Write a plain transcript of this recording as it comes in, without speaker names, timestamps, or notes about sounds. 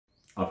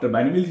After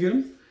binomial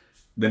theorem,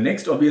 the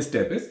next obvious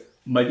step is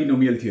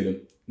multinomial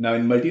theorem. Now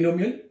in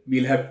multinomial,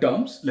 we'll have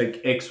terms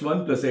like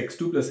x1 plus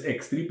x2 plus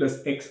x3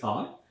 plus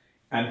xr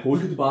and whole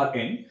to the power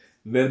n,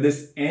 where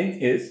this n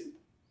is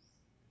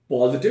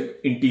positive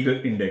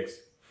integral index.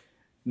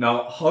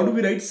 Now, how do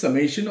we write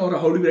summation or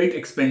how do we write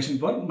expansion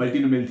for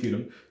multinomial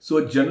theorem? So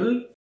a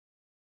general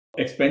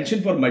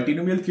expansion for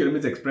multinomial theorem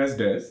is expressed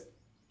as,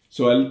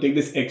 so I'll take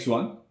this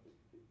x1,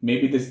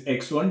 maybe this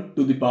x1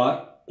 to the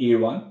power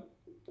a1,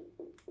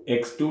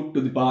 x2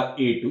 to the power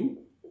a2,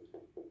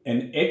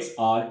 and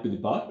xr to the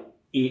power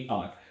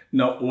ar.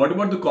 Now, what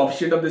about the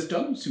coefficient of this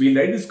term? So we'll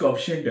write this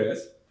coefficient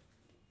as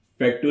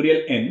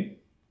factorial n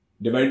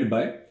divided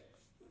by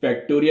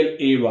factorial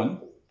a1,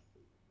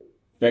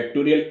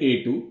 factorial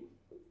a2,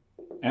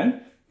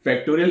 and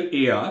factorial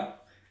ar,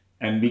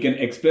 and we can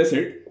express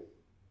it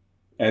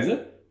as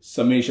a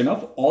summation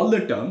of all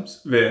the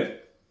terms where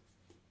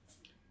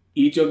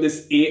each of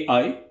this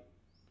ai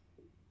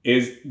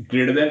is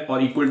greater than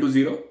or equal to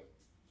 0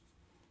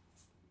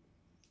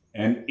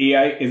 and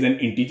ai is an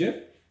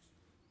integer,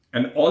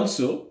 and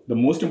also the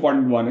most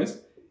important one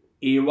is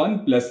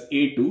a1 plus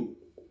a2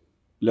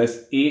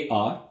 plus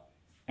ar,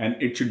 and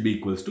it should be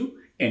equals to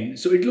n.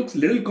 So it looks a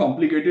little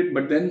complicated,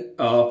 but then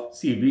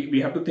see,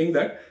 we have to think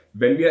that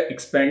when we are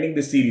expanding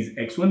the series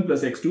x1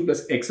 plus x2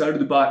 plus xr to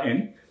the power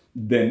n,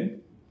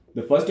 then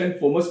the first and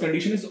foremost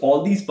condition is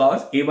all these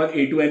powers a1,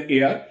 a2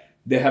 and ar,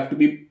 they have to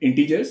be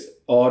integers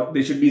or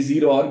they should be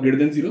 0 or greater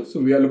than 0. So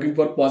we are looking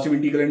for positive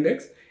integral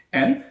index,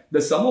 and the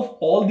sum of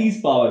all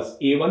these powers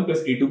a1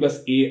 plus a2 plus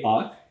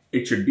ar,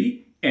 it should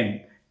be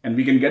n, and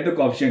we can get the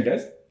coefficient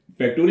as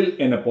factorial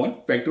n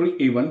upon factorial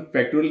a1,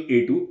 factorial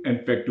a2 and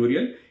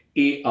factorial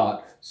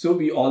ar. So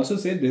we also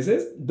say this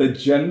is the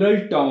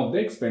general term of the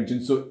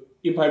expansion. So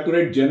if I have to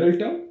write general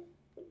term,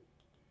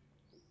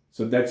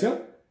 so that's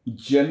a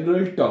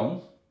general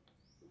term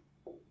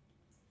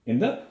in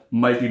the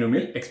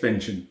multinomial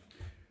expansion.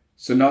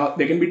 So now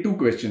there can be two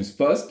questions.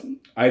 First,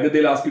 either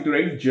they'll ask you to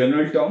write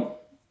general term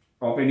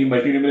of any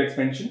multinomial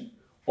expansion,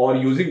 or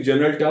using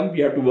general term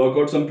we have to work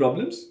out some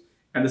problems.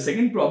 And the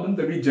second problem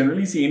that we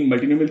generally see in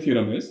multinomial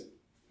theorem is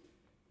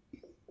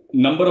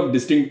number of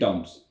distinct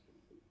terms.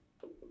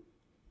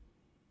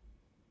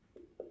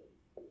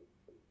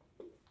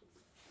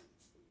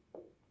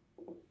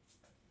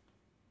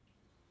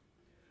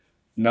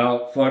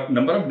 Now, for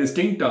number of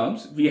distinct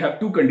terms, we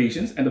have two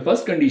conditions, and the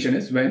first condition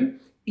is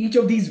when each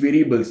of these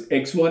variables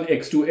x1,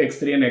 x2,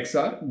 x3 and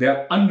xr, they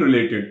are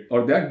unrelated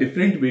or they are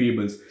different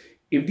variables.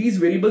 If these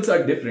variables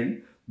are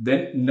different,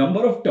 then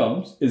number of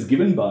terms is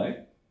given by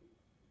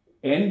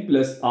n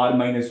plus r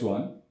minus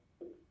 1,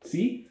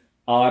 see,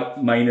 r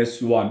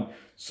minus 1.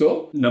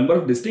 So, number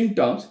of distinct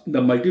terms in the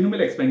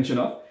multinomial expansion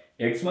of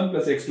x1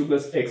 plus x2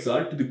 plus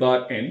xr to the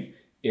power n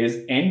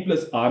is n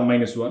plus r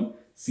minus 1,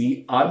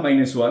 see, r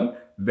minus 1,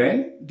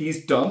 when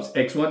these terms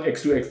x1,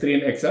 x2, x3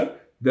 and xr,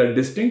 they are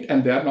distinct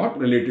and they are not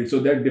related. So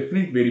they are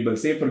different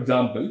variables. Say for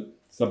example,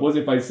 suppose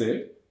if I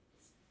say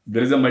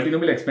there is a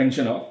multinomial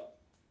expansion of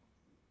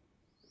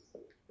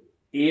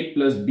a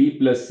plus b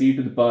plus c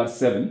to the power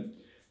 7.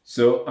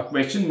 So a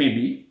question may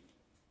be,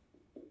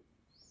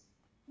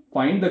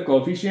 find the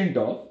coefficient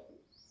of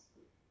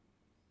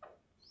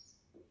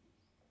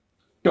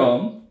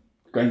term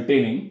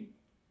containing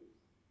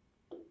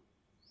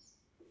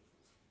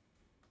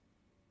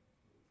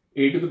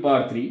a to the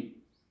power 3,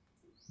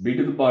 b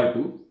to the power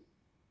 2,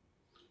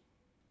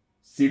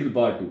 c to the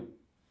power 2.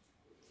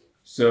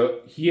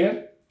 So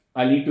here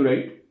I need to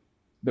write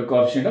the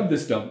coefficient of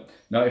this term.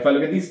 Now if I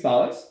look at these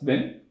powers,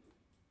 then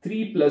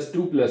 3 plus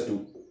 2 plus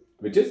 2,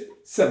 which is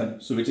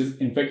 7. So which is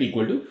in fact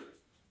equal to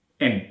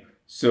n.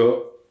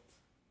 So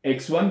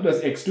x1 plus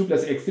x2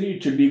 plus x3,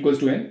 it should be equals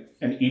to n,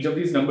 and each of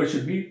these numbers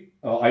should be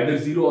either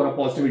 0 or a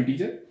positive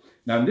integer.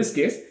 Now in this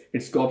case,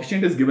 its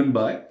coefficient is given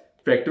by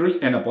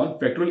factorial n upon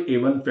factorial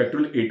a1,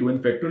 factorial a2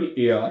 and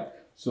factorial ar.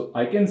 So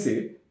I can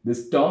say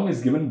this term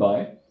is given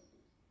by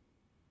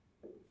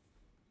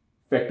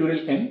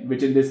factorial n,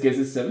 which in this case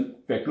is 7,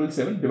 factorial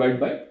 7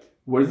 divided by,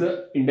 what is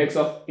the index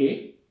of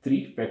a?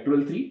 3,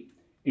 factorial 3,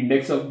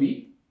 index of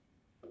b,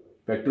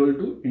 factorial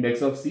 2,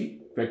 index of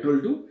c,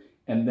 factorial 2,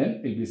 and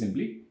then it will be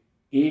simply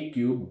a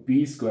cube,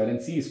 b square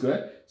and c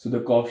square. So the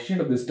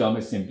coefficient of this term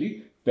is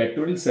simply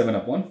factorial 7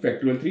 upon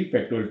factorial 3,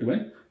 factorial 2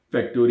 and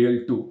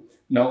factorial 2.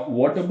 Now,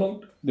 what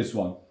about this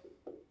one?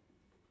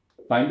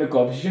 Find the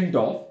coefficient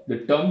of the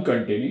term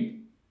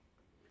containing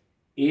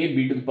a,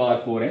 b to the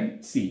power 4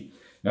 and c.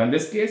 Now, in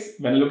this case,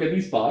 when I look at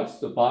these powers,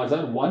 the powers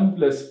are 1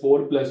 plus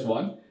 4 plus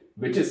 1,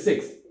 which is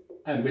 6,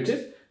 and which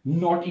is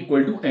not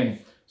equal to n.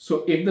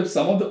 So, if the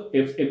sum of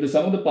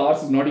the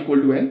powers is not equal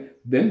to n,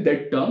 then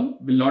that term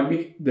will not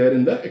be there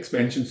in the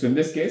expansion. So, in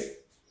this case,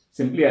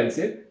 simply I'll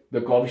say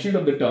the coefficient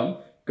of the term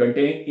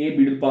containing a,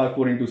 b to the power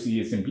 4 into c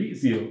is simply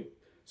 0.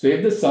 So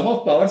if the sum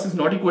of powers is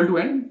not equal to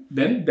n,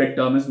 then that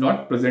term is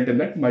not present in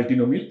that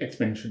multinomial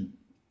expansion.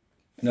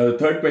 Now the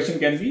third question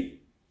can be,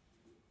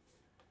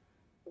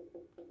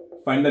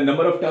 find the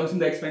number of terms in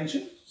the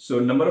expansion. So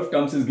number of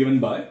terms is given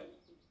by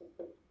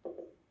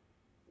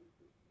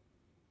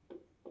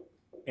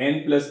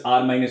n plus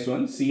r minus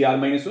 1, c r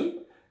minus 1.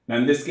 Now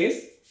in this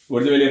case,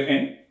 what is the value of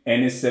n?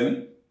 N is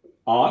 7.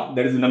 R,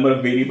 that is the number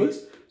of variables.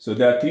 So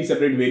there are 3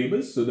 separate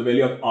variables. So the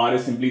value of r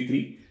is simply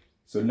 3.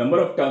 So number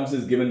of terms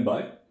is given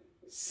by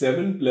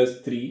 7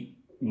 plus 3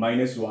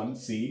 minus 1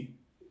 c,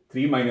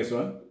 3 minus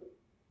 1,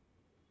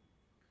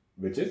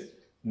 which is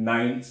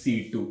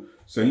 9c2.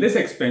 So in this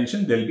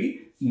expansion, there will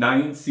be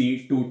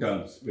 9c2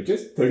 terms, which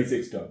is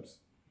 36 terms.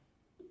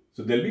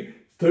 So there will be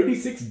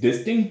 36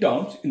 distinct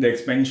terms in the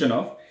expansion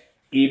of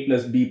a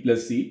plus b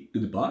plus c to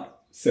the power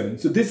 7.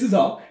 So this is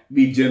how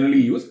we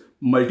generally use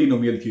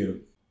multinomial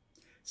theorem.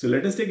 So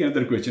let us take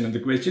another question, and the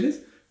question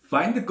is,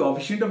 find the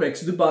coefficient of x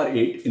to the power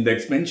 8 in the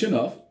expansion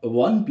of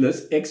 1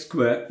 plus x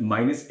square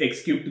minus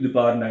x cubed to the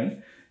power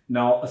 9.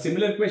 Now a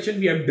similar question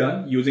we have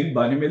done using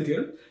binomial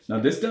theorem. Now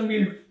this time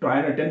we'll try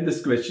and attempt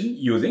this question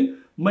using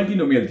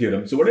multinomial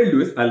theorem. So what I'll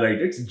do is I'll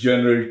write its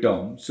general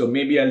term. So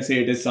maybe I'll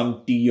say it is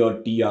some t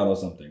or tr or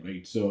something,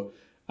 right? So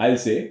I'll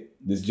say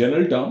this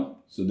general term.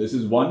 So this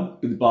is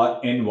 1 to the power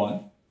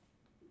n1,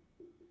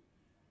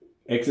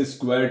 x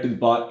squared to the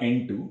power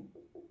n2,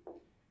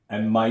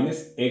 and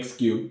minus x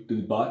cubed to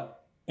the power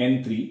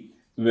n3,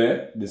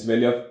 where this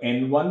value of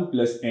n1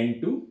 plus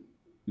n2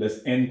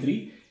 plus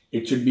n3,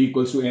 it should be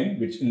equals to n,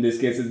 which in this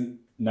case is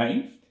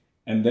 9,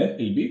 and then it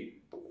will be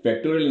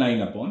factorial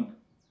 9 upon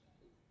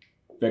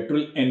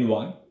factorial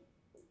n1,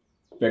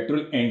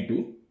 factorial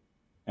n2,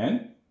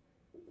 and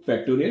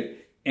factorial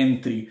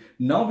n3.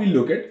 Now we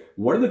look at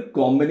what are the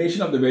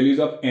combination of the values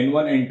of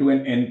n1, n2,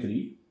 and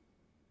n3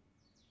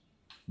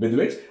 with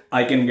which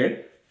I can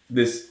get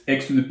this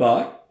x to the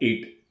power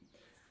 8.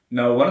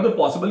 Now one of the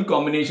possible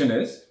combination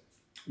is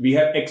we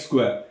have x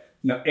square.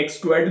 Now x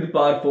squared to the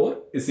power 4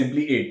 is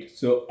simply 8.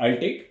 So I'll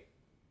take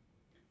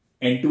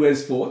n2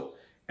 as 4,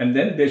 and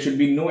then there should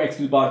be no x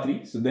to the power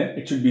 3. So then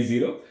it should be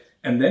 0.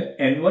 And then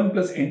n1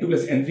 plus n2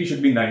 plus n3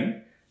 should be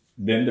 9.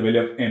 Then the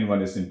value of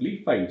n1 is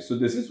simply 5. So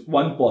this is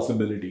one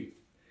possibility.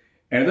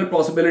 Another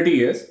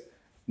possibility is,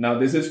 now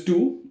this is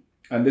 2,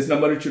 and this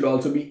number it should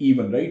also be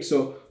even, right?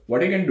 So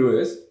what I can do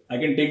is, I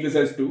can take this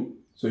as 2.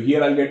 So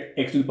here I'll get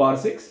x to the power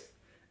 6.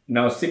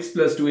 Now 6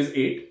 plus 2 is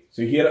 8.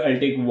 So here I'll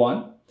take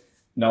 1.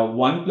 Now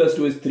 1 plus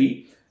 2 is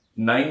 3.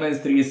 9 minus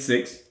 3 is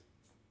 6.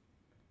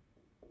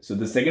 So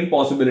the second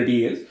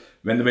possibility is,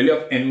 when the value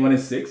of n1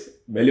 is 6,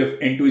 value of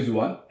n2 is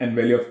 1, and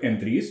value of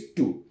n3 is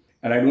 2.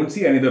 And I don't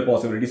see any other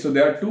possibility. So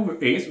there are two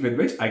ways with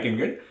which I can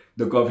get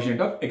the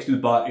coefficient of x to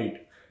the power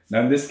 8.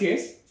 Now in this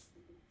case,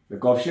 the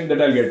coefficient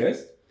that I'll get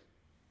is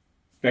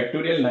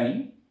factorial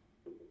 9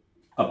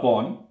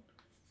 upon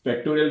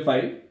factorial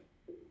 5,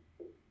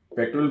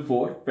 factorial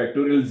 4,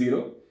 factorial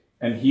 0,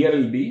 and here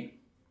will be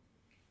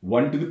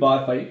 1 to the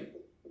power 5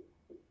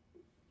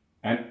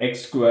 and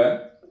x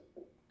square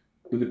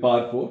to the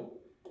power 4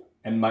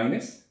 and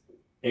minus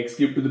x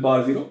cubed to the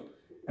power 0.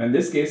 And in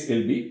this case, it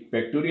will be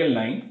factorial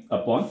 9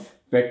 upon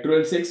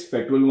factorial 6,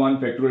 factorial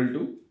 1, factorial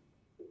 2,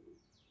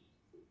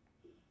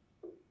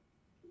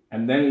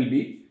 and then it will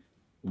be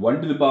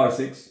 1 to the power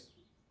 6,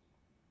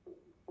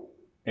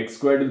 x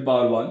squared to the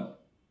power 1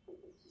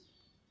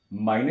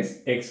 minus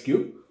x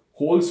cube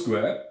whole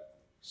square.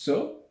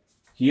 So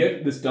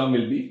here this term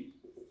will be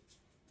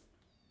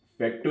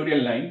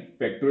factorial 9,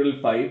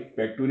 factorial 5,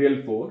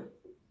 factorial 4,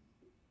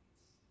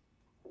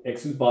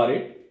 x to the power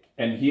 8,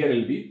 and here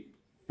will be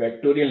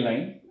factorial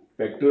 9,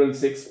 factorial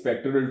 6,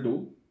 factorial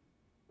 2,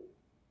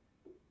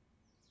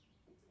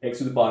 x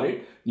to the power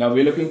 8. Now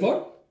we are looking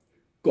for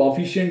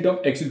coefficient of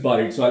x to the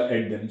power 8. So I'll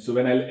add them. So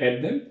when I'll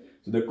add them,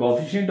 so the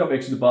coefficient of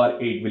x to the power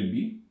 8 will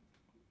be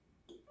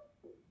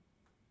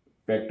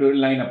factorial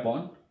 9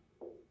 upon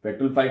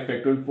factorial 5,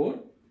 factorial 4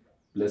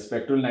 plus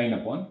factorial 9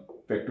 upon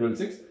factorial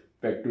 6,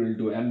 factorial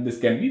 2, and this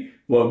can be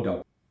worked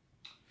out.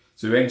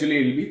 So eventually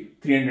it will be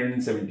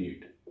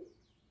 378.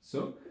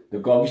 So the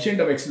coefficient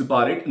of x to the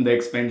power 8 in the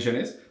expansion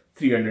is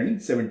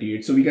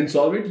 378. So we can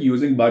solve it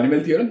using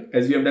binomial theorem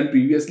as we have done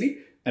previously,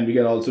 and we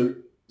can also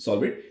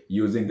solve it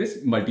using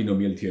this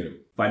multinomial theorem.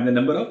 Find the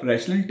number of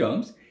rational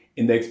terms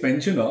in the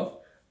expansion of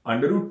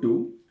under root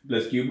 2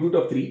 plus cube root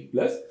of 3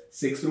 plus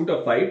 6 root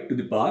of 5 to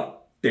the power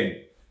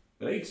 10.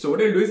 Right? So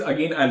what I'll do is,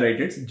 again I'll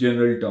write its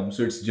general term.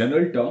 So its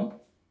general term,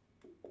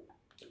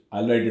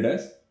 I'll write it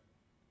as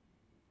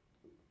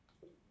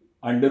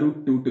under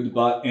root 2 to the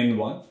power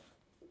n1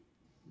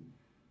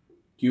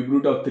 cube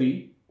root of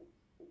 3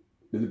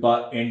 to the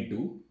power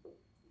n2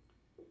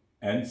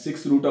 and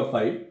 6 root of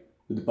 5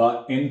 to the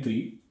power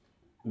n3,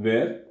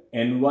 where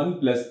n1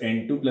 plus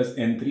n2 plus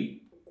n3,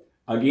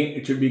 again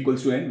it should be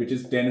equals to n, which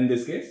is 10 in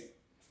this case,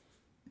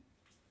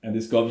 and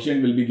this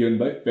coefficient will be given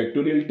by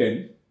factorial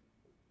 10,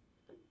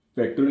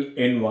 factorial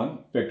n1,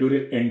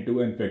 factorial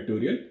n2, and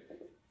factorial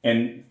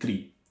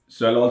n3.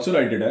 So I'll also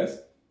write it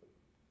as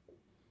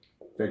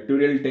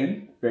factorial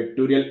 10,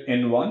 factorial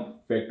n1,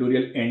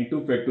 factorial n2,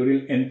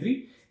 factorial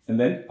n3, and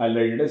then I'll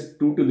write it as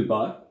 2 to the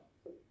power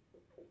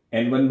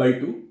n1 by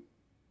 2,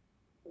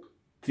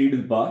 3 to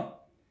the power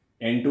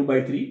n2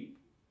 by 3,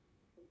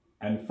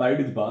 and 5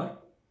 to the power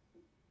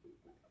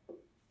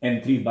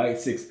n3 by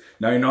 6.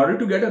 Now in order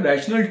to get a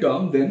rational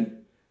term,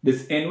 then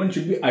this n1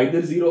 should be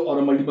either 0 or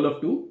a multiple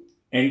of 2,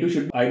 n2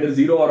 should be either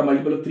 0 or a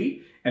multiple of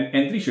 3, and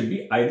n3 should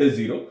be either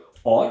 0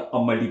 or a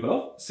multiple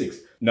of 6.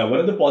 Now, one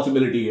of the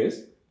possibility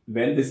is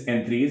when this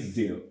n3 is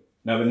 0.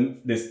 Now,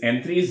 when this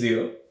n3 is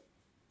 0,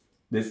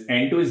 this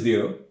n2 is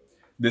 0,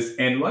 this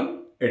n1,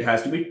 it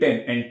has to be 10,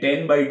 and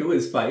 10 by 2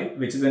 is 5,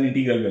 which is an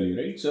integral value,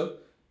 right? So,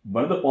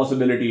 one of the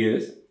possibility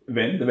is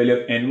when the value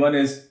of n1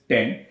 is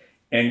 10,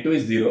 n2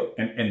 is 0,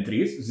 and n3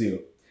 is 0.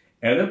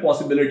 Another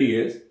possibility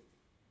is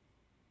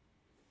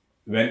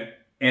when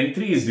n3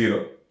 is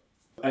 0,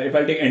 if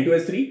I take n2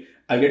 as 3,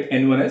 I'll get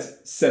n1 as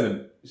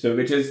 7. So,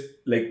 which is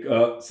like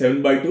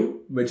 7 by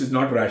 2, which is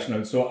not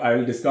rational. So, I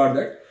will discard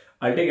that.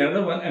 I'll take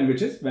another one, and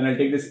which is when I'll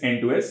take this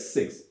n2 as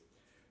 6.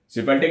 So,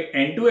 if I take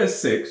n2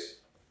 as 6,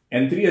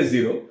 n3 as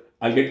 0,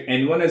 I'll get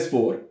n1 as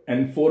 4,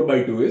 and 4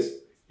 by 2 is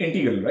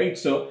integral, right?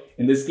 So,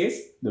 in this case,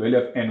 the value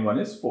of n1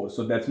 is 4.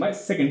 So, that's my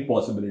second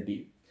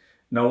possibility.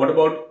 Now, what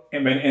about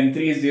when n3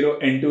 is 0,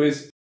 n2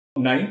 is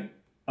 9?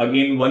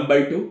 Again, 1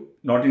 by 2,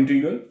 not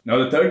integral.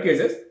 Now, the third case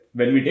is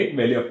when we take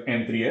value of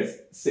n3 as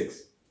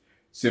 6.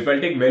 So, if I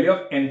take value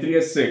of n3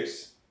 as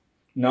 6,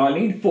 now I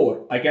need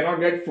 4. I cannot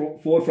get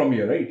 4 from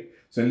here, right?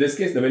 So, in this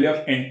case, the value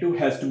of n2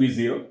 has to be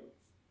 0.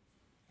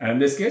 And in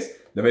this case,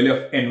 the value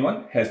of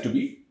n1 has to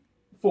be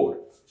 4.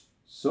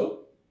 So,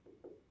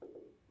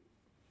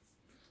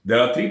 there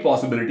are three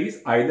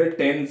possibilities, either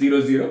 10,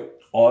 0, 0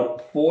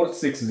 or 4,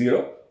 6,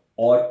 0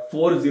 or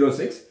 4, 0,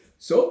 6.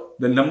 So,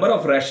 the number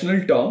of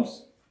rational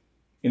terms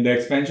in the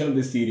expansion of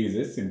this series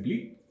is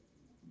simply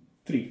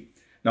 3.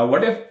 Now,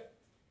 what if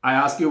I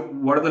ask you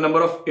what are the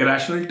number of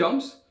irrational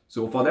terms?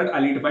 So, for that, I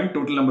need to find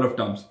total number of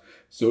terms.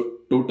 So,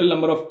 total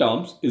number of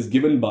terms is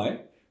given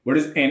by, what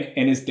is n?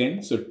 N is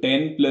 10. So,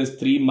 10 plus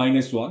 3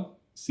 minus 1,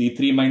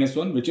 C3 minus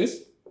 1, which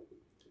is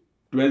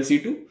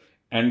 12C2.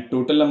 And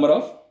total number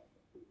of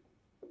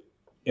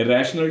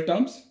irrational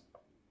terms,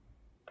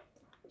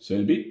 so it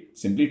will be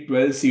simply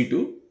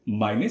 12C2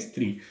 minus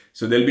 3.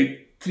 So, there will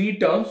be 3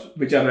 terms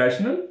which are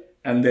rational,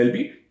 and there will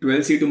be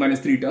 12C2 minus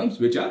 3 terms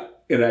which are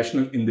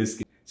irrational in this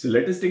case. So,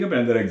 let us take up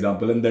another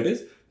example, and that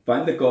is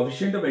find the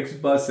coefficient of x to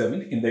the power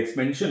 7 in the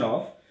expansion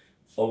of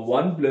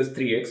 1 plus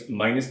 3x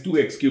minus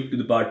 2x cubed to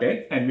the power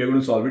 10, and we are going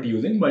to solve it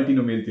using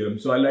multinomial theorem.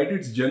 So, I'll write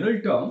its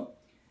general term,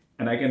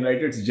 and I can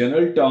write its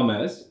general term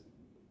as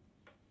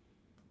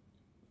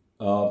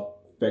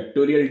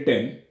factorial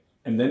 10,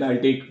 and then I'll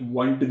take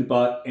 1 to the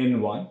power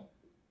n1,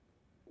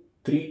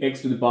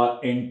 3x to the power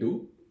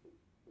n2,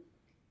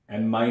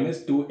 and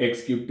minus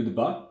 2x cubed to the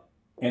power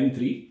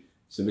n3.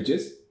 So, which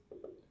is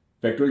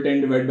factorial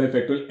 10 divided by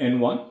factorial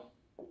n1,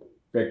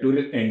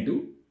 factorial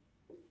n2,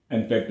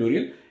 and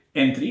factorial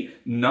n3.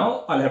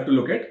 Now, I'll have to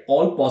look at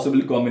all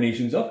possible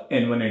combinations of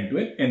n1,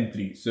 n2, and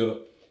n3.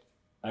 So,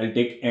 I'll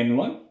take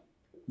n1,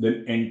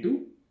 then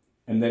n2,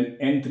 and then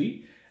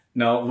n3.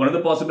 Now, one of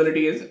the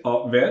possibility is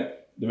where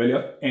the value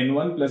of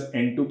n1 plus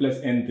n2 plus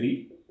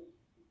n3,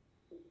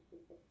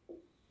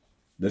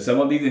 the sum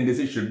of these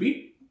indices should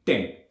be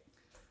 10.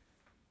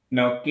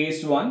 Now,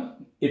 case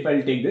 1, if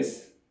I'll take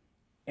this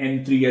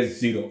n3 as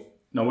 0.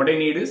 Now, what I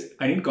need is,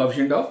 I need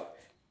coefficient of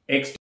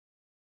x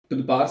to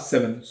the power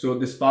 7. So,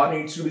 this power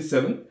needs to be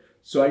 7.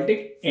 So, I'll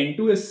take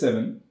n2 as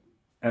 7,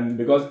 and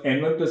because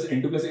n1 plus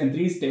n2 plus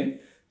n3 is 10,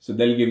 so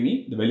they'll give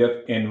me the value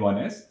of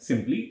n1 as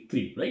simply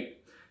 3, right?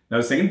 Now,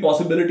 the second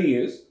possibility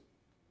is,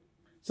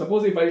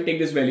 suppose if I'll take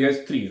this value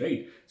as 3,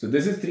 right? So,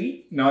 this is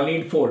 3. Now, I'll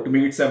need 4 to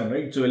make it 7,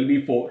 right? So, it'll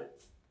be 4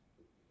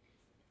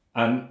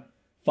 and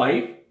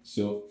 5.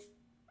 So,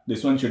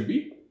 this one should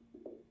be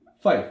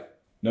 5.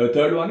 Now, the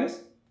third one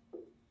is,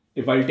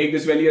 if I'll take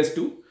this value as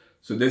 2,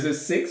 so this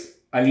is 6.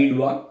 I need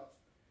 1.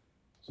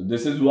 So,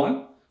 this is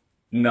 1.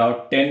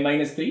 Now, 10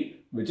 minus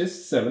 3, which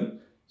is 7.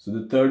 So,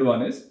 the third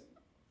one is,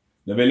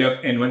 the value of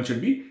n1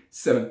 should be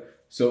 7.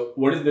 So,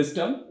 what is this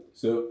term?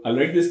 So, I'll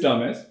write this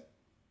term as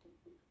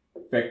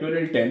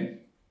factorial 10,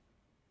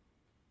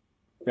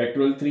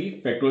 factorial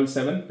 3, factorial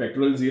 7,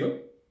 factorial 0,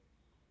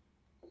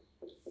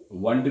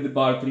 1 to the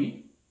power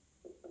 3,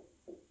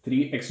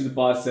 3x to the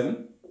power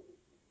 7,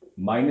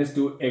 minus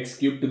 2x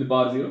cubed to the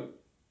power 0.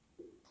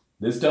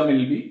 This term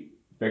will be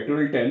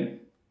factorial 10,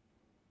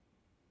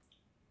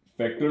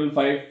 factorial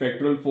 5,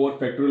 factorial 4,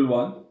 factorial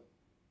 1,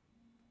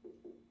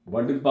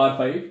 1 to the power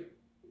 5,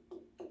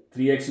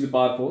 3x to the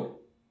power 4,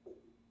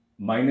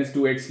 minus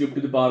 2x cubed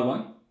to the power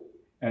 1,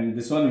 and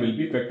this one will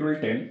be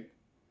factorial 10,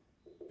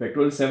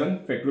 factorial 7,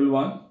 factorial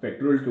 1,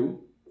 factorial 2,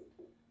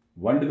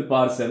 1 to the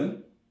power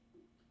 7,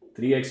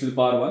 3x to the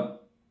power 1,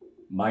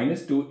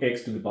 minus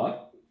 2x to the power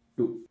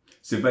 2.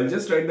 So, if I'll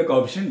just write the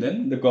coefficient,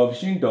 then the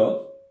coefficient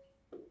of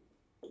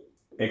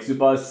x to the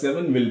power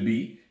 7 will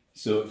be,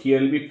 so here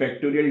will be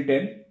factorial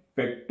 10,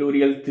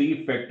 factorial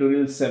 3,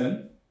 factorial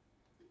 7,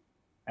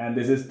 and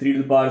this is 3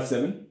 to the power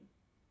 7,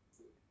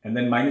 and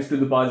then minus 2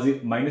 to the power 0,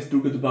 minus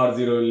 2 to the power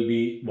 0 will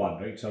be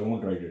 1, right? So, I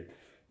won't write it.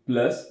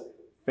 Plus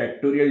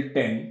factorial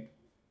 10,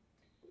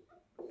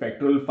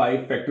 factorial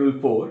 5,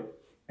 factorial 4,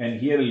 and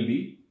here will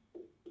be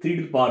 3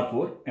 to the power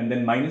 4, and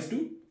then minus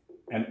 2,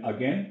 and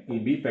again will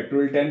be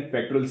factorial 10,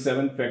 factorial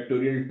 7,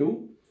 factorial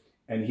 2,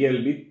 and here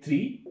will be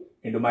 3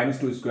 into minus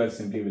 2 square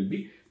simply will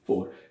be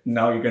 4.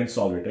 Now you can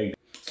solve it, right?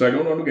 So I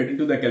don't want to get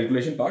into the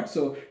calculation part.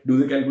 So do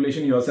the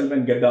calculation yourself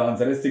and get the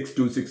answer as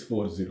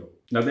 62640.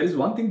 Now there is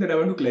one thing that I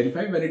want to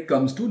clarify when it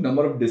comes to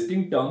number of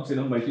distinct terms in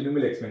a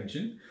multinomial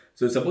expansion.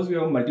 So suppose we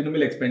have a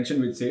multinomial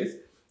expansion which says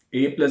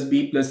a plus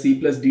b plus c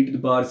plus d to the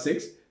power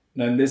 6.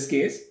 Now in this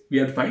case, we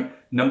have to find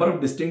number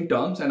of distinct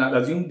terms, and I'll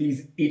assume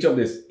each of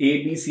this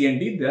a, b, c and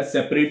d, they are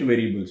separate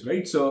variables,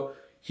 right? So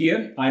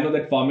here I know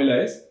that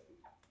formula is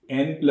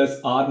n plus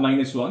r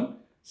minus 1,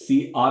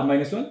 c r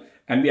minus 1,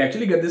 and we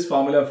actually get this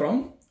formula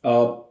from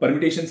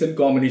permutations and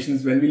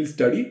combinations when we'll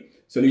study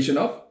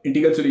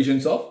integral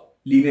solutions of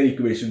linear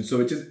equations. So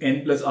which is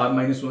n plus r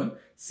minus 1,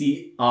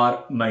 c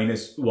r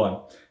minus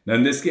 1. Now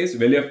in this case,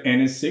 value of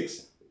n is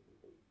 6,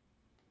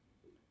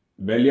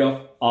 value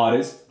of r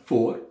is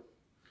 4.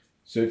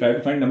 So if I have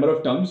to find number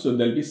of terms, so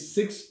there will be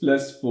 6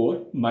 plus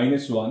 4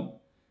 minus 1,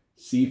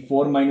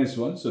 c4 minus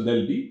 1. So there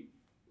will be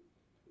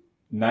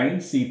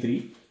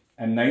 9c3,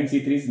 and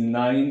 9c3 is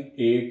 9,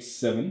 8,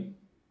 7,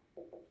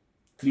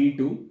 3,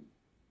 2.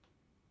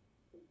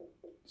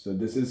 So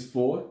this is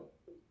 4,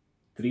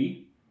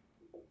 3.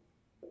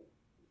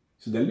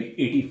 So there will be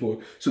 84.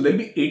 So there will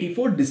be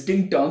 84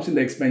 distinct terms in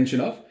the expansion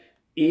of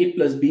a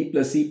plus b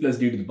plus c plus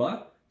d to the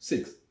power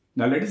 6.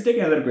 Now let us take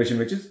another question,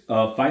 which is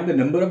find the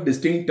number of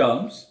distinct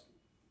terms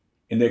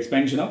in the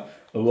expansion of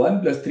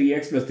 1 plus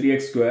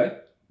 3x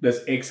square plus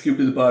x cubed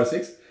to the power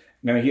 6.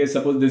 Now here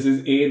suppose this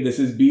is a, this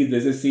is b,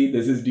 this is c,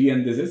 this is d,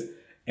 and this is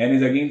n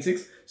is again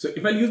 6. So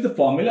if I use the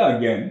formula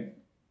again,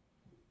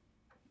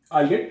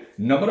 I'll get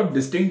number of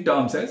distinct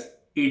terms as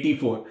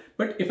 84.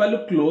 But if I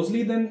look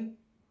closely, then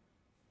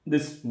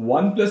this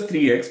 1 plus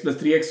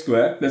 3x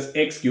square plus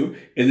x cube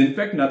is in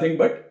fact nothing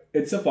but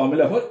it's a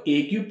formula for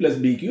a cube plus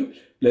b cube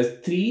plus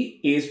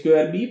 3a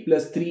square b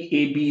plus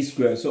 3ab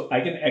square. So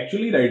I can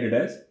actually write it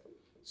as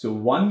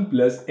 1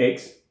 plus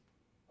x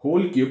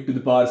whole cube to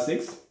the power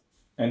 6,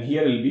 and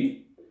here will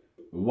be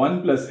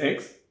 1 plus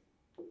x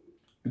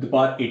to the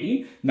power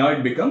 18. Now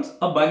it becomes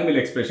a binomial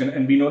expression,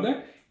 and we know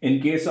that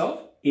in case of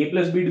a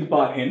plus b to the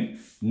power n,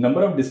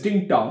 number of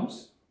distinct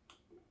terms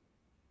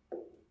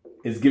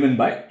is given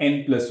by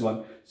n plus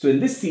 1. So in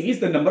this series,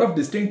 the number of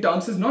distinct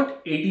terms is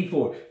not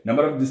 84.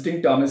 Number of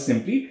distinct terms is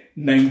simply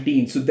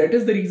 19. So that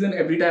is the reason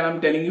every time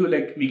I'm telling you,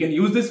 like, we can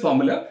use this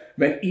formula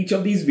when each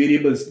of these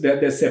variables,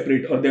 they're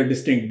separate or they're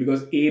distinct,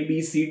 because a,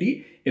 b, c,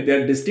 d, if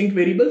they're distinct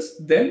variables,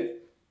 then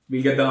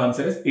we'll get the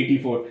answer as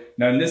 84.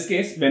 Now in this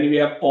case, when we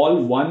have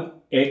all 1,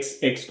 x,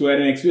 x square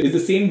and x cube is the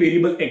same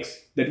variable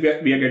x that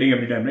we are getting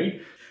every time,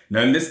 right?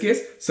 Now in this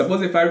case,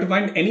 suppose if I have to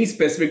find any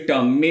specific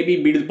term,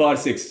 maybe b to the power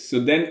 6, so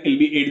then it'll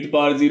be a to the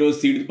power 0,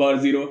 c to the power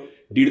 0,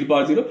 d to the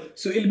power 0.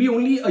 So it'll be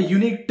only a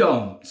unique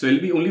term. So it'll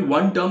be only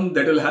one term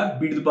that will have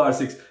b to the power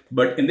 6.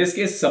 But in this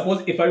case,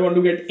 suppose if I want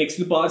to get x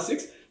to the power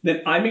 6,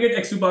 then I may get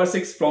x to the power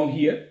 6 from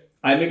here.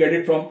 I may get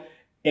it from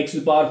x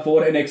to the power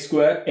 4 and x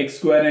square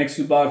and x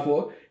to the power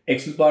 4,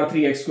 x to the power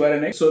 3, x square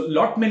and x. So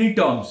lot many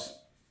terms,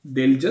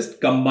 they'll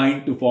just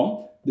combine to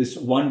form this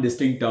one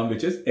distinct term,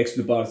 which is x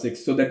to the power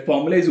 6. So that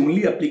formula is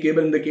only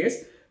applicable in the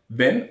case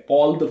when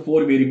all the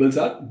four variables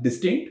are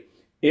distinct.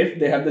 If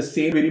they have the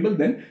same variable,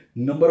 then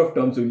number of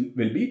terms will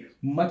be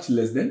much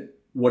less than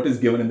what is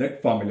given in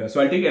that formula. So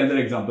I'll take another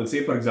example.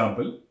 Say for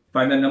example,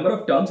 find the number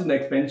of terms in the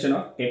expansion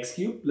of x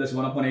cube plus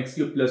 1 upon x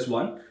cube plus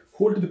 1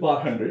 whole to the power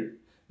 100.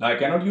 Now I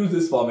cannot use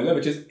this formula,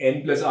 which is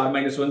n plus r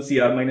minus 1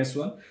 cr minus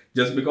 1,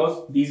 just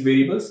because these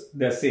variables,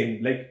 they're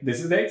same. Like this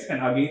is x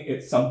and again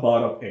it's some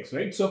power of x,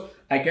 right? So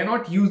I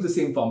cannot use the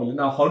same formula.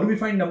 Now how do we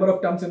find number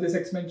of terms in this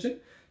expansion?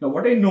 Now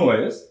what I know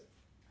is,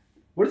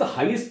 what is the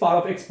highest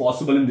power of x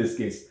possible in this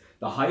case?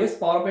 The highest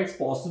power of x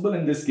possible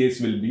in this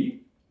case will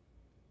be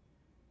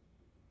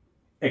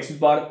x to the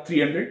power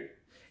 300,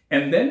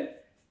 and then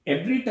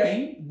every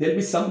time there will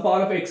be some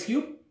power of x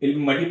cube, it will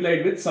be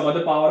multiplied with some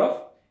other power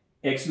of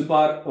x to the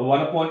power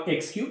 1 upon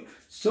x cube.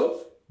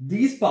 So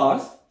these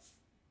powers,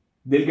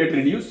 they'll get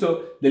reduced.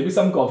 So there'll be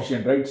some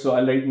coefficient, right? So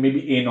I'll write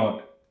maybe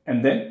a0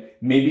 and then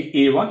maybe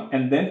a1,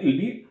 and then it'll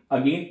be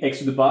again x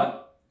to the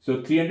power.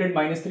 So 300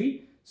 minus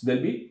 3, so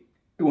there'll be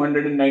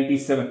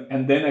 297,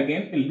 and then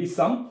again it'll be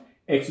some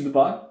x to the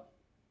power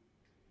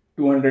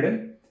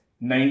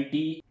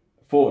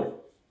 294.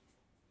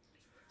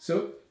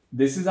 So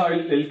this is how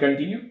it'll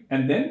continue,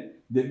 and then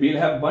we'll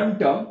have one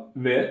term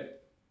where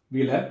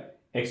we'll have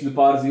x to the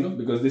power 0,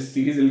 because this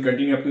series will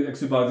continue up to x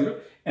to the power 0,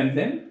 and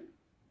then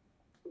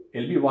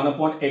it'll be 1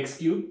 upon x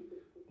cube,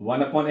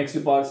 1 upon x to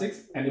the power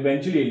 6, and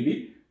eventually it'll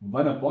be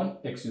 1 upon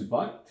x to the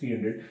power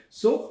 300.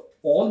 So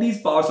all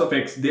these powers of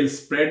x, they'll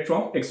spread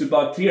from x to the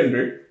power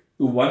 300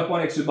 to 1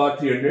 upon x to the power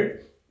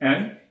 300,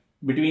 and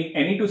between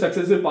any two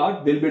successive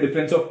powers, there will be a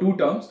difference of 2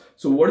 terms.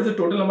 So what is the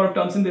total number of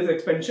terms in this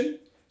expansion?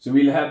 So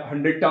we'll have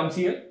 100 terms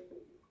here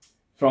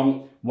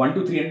from 1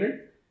 to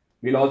 300.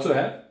 We'll also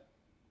have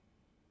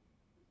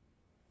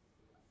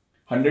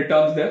 100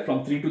 terms there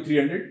from 3 to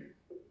 300.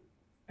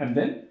 And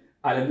then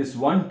I'll have this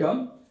one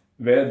term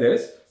where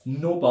there's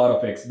no power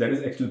of x, that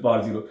is x to the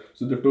power 0.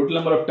 So the total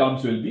number of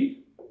terms will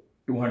be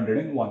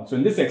 201. So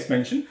in this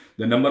expansion,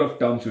 the number of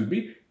terms will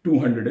be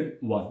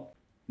 201.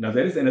 Now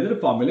there is another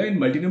formula in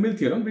multinomial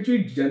theorem which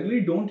we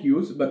generally don't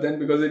use, but then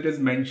because it is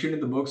mentioned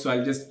in the book, so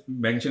I'll just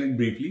mention it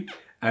briefly.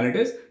 And it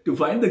is to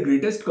find the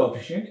greatest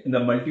coefficient in the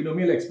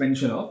multinomial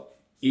expansion of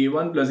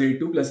a1 plus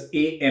a2 plus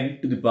an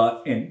to the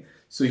power n.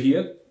 So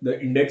here the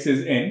index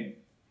is n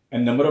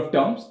and number of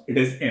terms it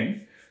is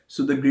n.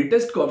 So the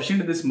greatest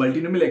coefficient in this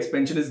multinomial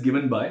expansion is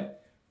given by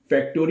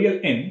factorial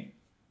n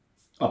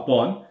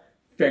upon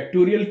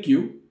factorial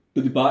q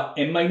to the power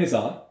n minus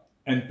r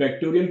and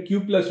factorial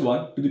q plus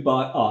 1 to the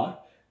power r.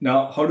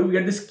 Now, how do we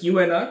get this q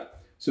and r?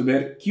 So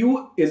where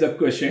q is a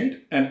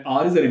quotient and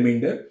r is a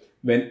remainder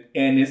when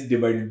n is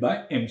divided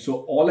by m.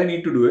 So all I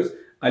need to do is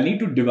I need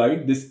to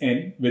divide this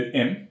n with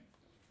m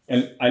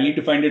and I need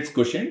to find its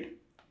quotient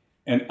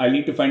and I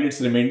need to find its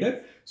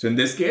remainder. So in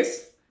this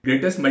case,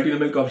 greatest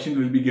multinomial coefficient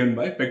will be given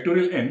by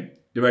factorial n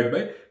divided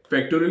by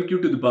factorial q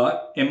to the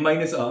power m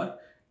minus r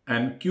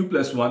and q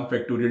plus 1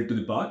 factorial to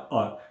the power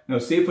r. Now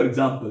say for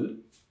example,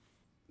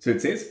 so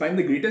it says find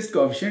the greatest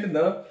coefficient in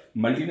the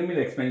multinomial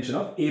expansion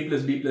of a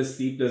plus b plus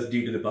c plus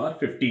d to the power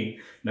 15.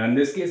 Now in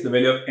this case the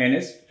value of n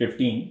is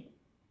 15.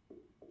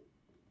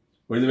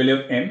 What is the value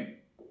of m?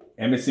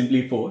 M is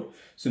simply 4.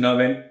 So now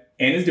when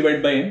n is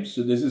divided by m,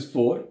 so this is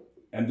 4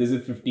 and this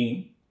is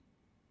 15.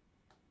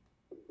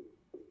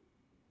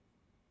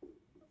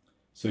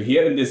 So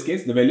here in this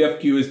case the value of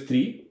q is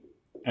 3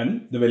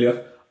 and the value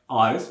of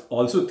r is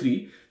also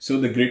 3. So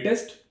the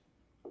greatest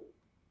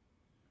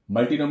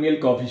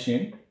multinomial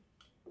coefficient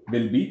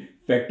will be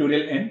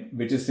factorial n,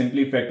 which is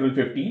simply factorial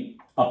 15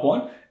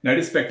 upon, that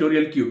is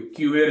factorial q.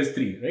 Q here is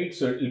 3, right?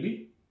 So it will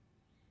be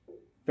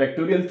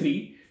factorial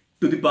 3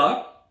 to the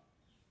power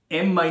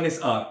m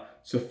minus r.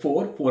 So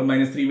 4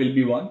 minus 3 will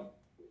be 1.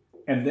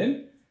 And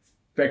then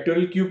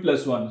factorial q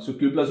plus 1. So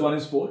q plus 1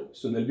 is 4.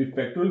 So there will be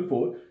factorial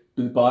 4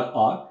 to the power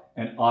r,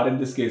 and r in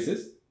this case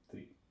is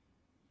 3.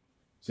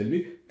 So it will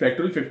be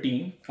factorial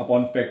 15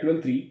 upon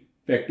factorial 3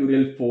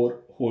 factorial 4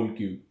 whole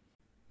cube.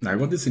 Now I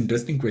got this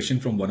interesting question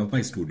from one of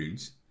my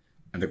students,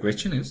 and the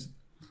question is,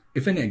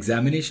 if an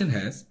examination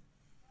has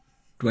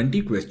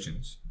 20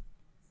 questions,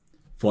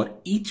 for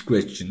each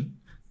question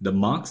the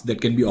marks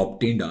that can be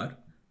obtained are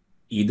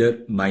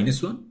either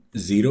 -1,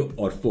 0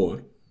 or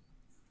 4,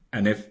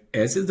 and if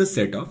S is the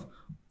set of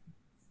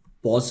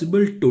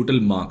possible total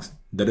marks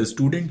that a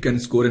student can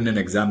score in an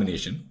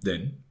examination,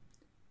 then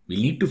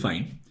we need to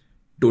find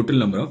total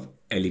number of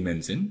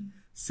elements in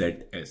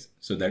set S.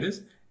 So that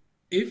is,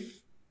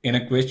 if in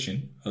a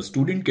question a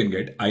student can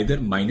get either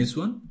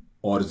 -1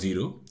 or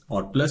 0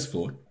 or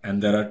 +4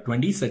 and there are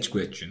 20 such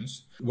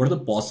questions, what are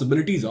the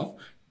possibilities of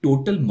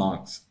total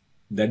marks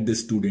that the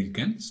student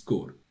can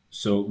score?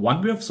 So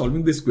one way of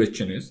solving this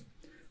question is,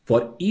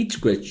 for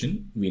each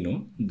question we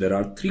know there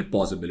are 3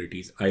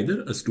 possibilities.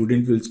 Either a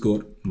student will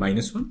score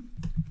 -1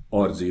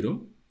 or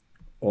 0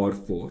 or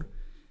 4,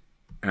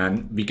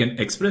 and we can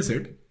express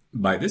it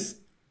by this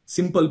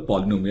simple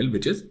polynomial,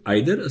 which is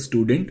either a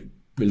student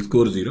will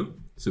score 0,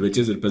 so which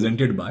is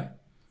represented by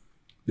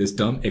this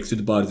term x to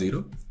the power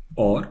 0,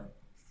 or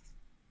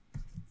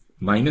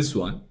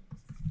 -1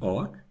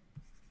 or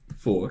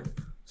 4.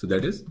 So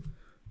that is,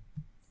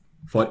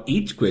 for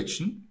each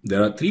question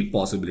there are 3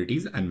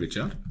 possibilities, and which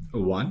are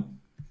 1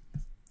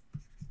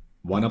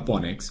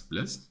 upon x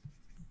plus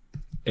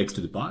x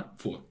to the power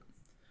 4.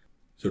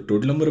 So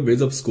total number of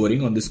ways of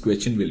scoring on this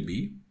question will be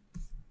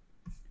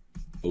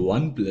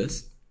 1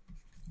 plus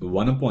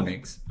 1 upon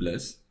x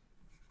plus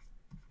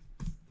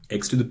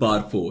x to the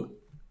power 4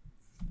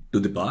 to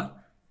the power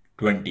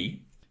 20.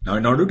 Now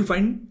in order to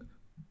find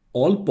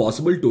all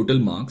possible total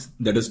marks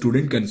that a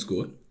student can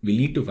score, we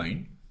need to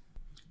find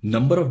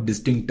number of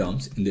distinct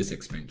terms in this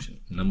expansion.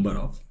 Number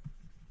of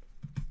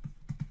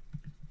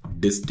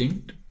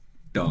distinct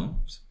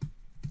terms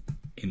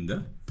in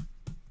the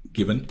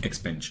given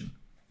expansion.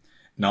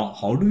 Now,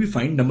 how do we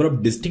find number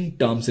of distinct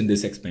terms in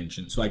this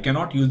expansion? So I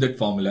cannot use that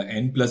formula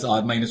n plus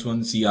r minus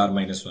 1 cr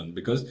minus 1,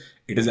 because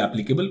it is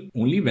applicable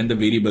only when the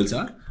variables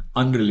are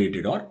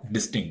unrelated or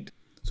distinct.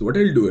 So what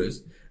I'll do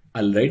is,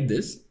 I'll write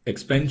this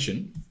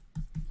expansion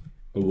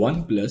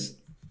 1 plus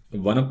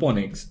 1 upon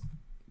x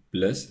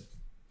plus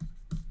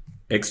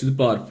x to the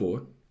power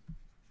 4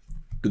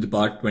 to the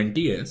power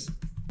 20 as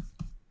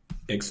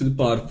x to the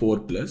power 4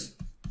 plus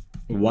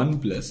 1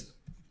 plus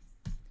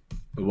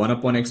 1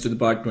 upon x to the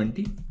power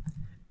 20.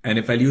 And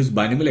if I'll use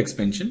binomial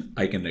expansion,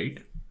 I can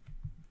write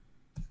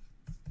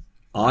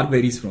r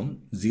varies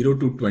from 0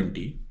 to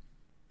 20,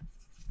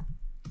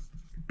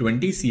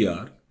 20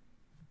 cr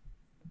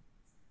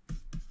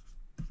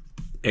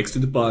x to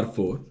the power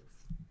 4,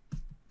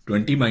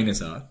 20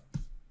 minus r,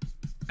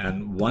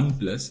 and 1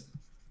 plus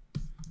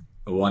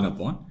 1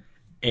 upon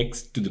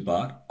x to the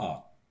power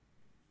r.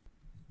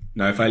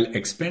 Now if I'll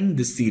expand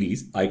this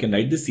series, I can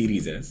write this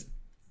series as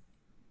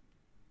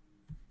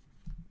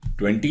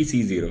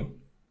 20c0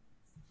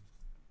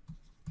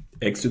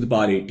 x to the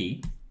power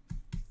 80,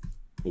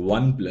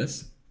 1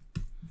 plus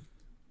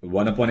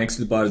 1 upon x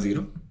to the power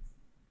 0,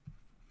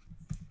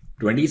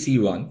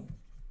 20c1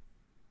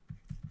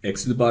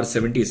 x to the power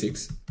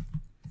 76,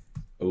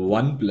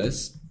 1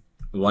 plus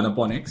 1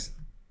 upon x,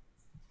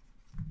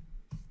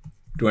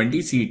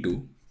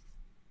 20c2,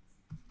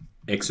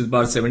 x to the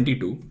power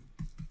 72,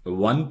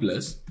 1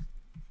 plus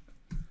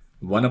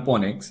 1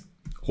 upon x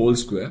whole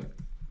square,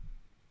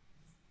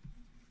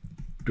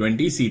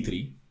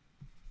 20c3,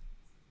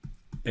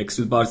 x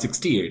to the power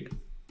 68,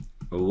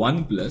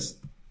 1 plus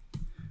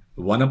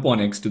 1 upon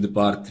x to the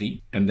power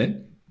 3, and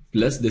then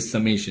plus this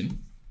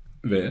summation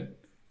where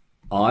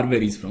r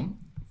varies from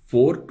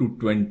 4 to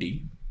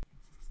 20,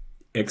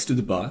 x to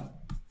the power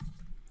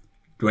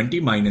 20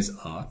 minus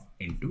r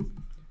into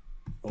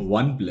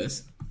 1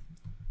 plus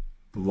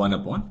 1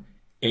 upon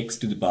x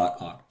to the power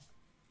r.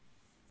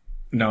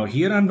 Now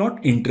here I'm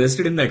not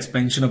interested in the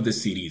expansion of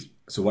this series.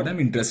 So what I'm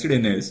interested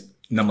in is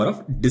number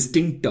of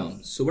distinct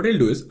terms. So what I'll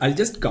do is I'll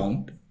just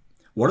count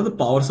what are the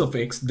powers of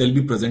x they'll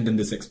be present in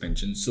this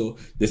expansion. So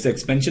this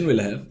expansion will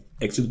have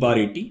x to the power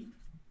 80.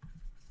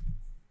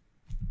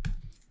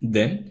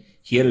 Then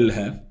here we'll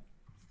have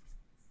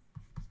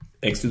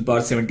x to the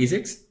power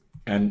 76.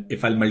 And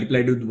if I'll multiply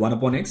it with 1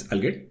 upon x, I'll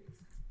get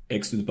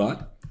x to the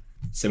power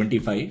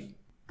 75.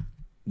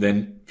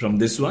 Then from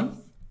this one,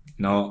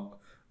 now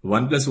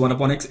 1 plus 1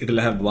 upon x, it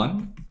will have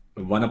 1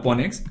 upon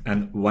x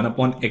and 1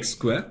 upon x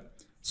square.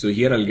 So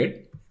here I'll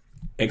get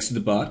x to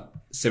the power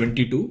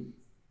 72,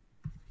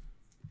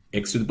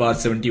 x to the power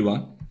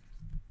 71,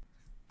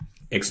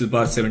 x to the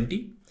power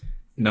 70.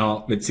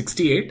 Now with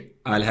 68,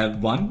 I'll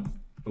have 1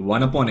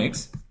 upon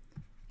x,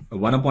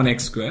 1 upon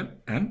x square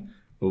and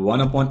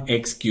 1 upon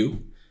x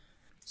cube.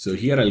 So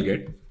here I'll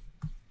get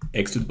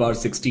x to the power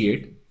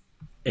 68,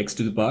 x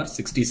to the power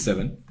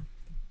 67,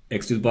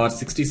 x to the power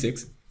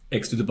 66,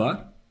 x to the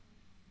power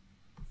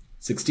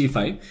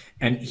 65.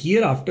 And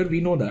hereafter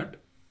we know that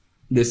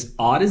this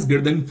r is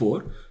greater than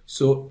 4.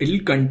 So it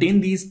will contain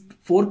these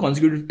 4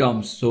 consecutive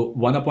terms. So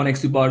 1 upon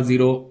x to the power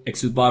 0,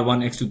 x to the power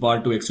 1, x to the power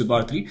 2, x to the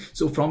power 3.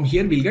 So from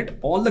here we'll get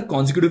all the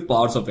consecutive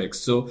powers of x.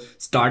 So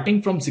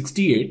starting from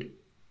 68,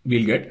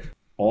 we'll get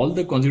all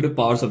the consecutive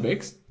powers of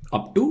x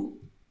up to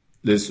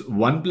this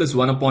 1 plus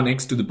 1 upon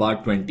x to the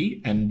power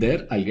 20. And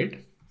there I'll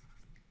get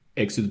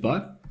x to the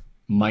power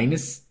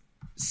minus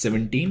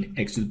 17,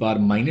 x to the power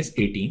minus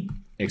 18,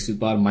 x to the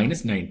power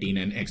minus 19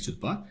 and x to the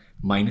power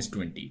minus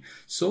 20.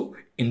 So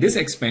in this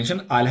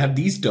expansion, I'll have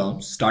these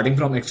terms starting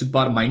from x to the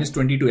power minus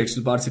 20 to x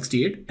to the power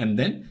 68, and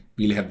then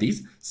we'll have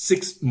these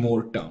 6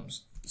 more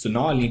terms. So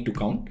now I'll need to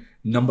count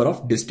number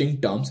of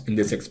distinct terms in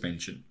this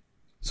expansion.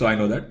 So I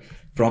know that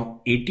from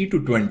 80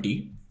 to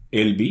 20,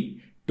 it'll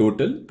be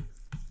total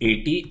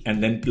 80,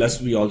 and then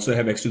plus we also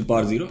have x to the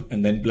power 0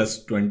 and then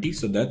plus 20.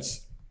 So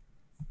that's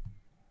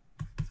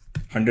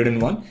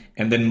 101.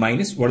 And then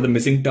minus, what are the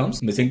missing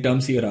terms? Missing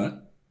terms here are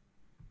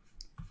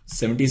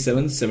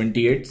 77,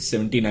 78,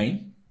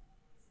 79,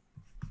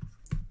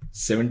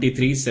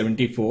 73,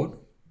 74,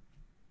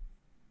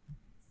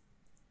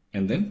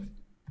 and then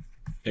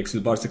x to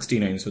the power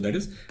 69. So that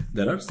is,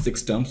 there are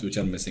 6 terms which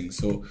are missing.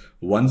 So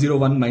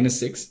 101 minus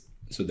 6,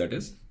 so that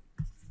is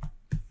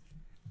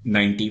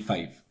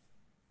 95.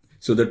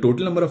 So the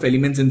total number of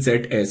elements in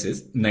set S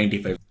is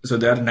 95. So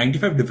there are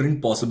 95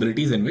 different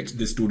possibilities in which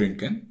the student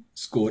can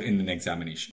score in an examination.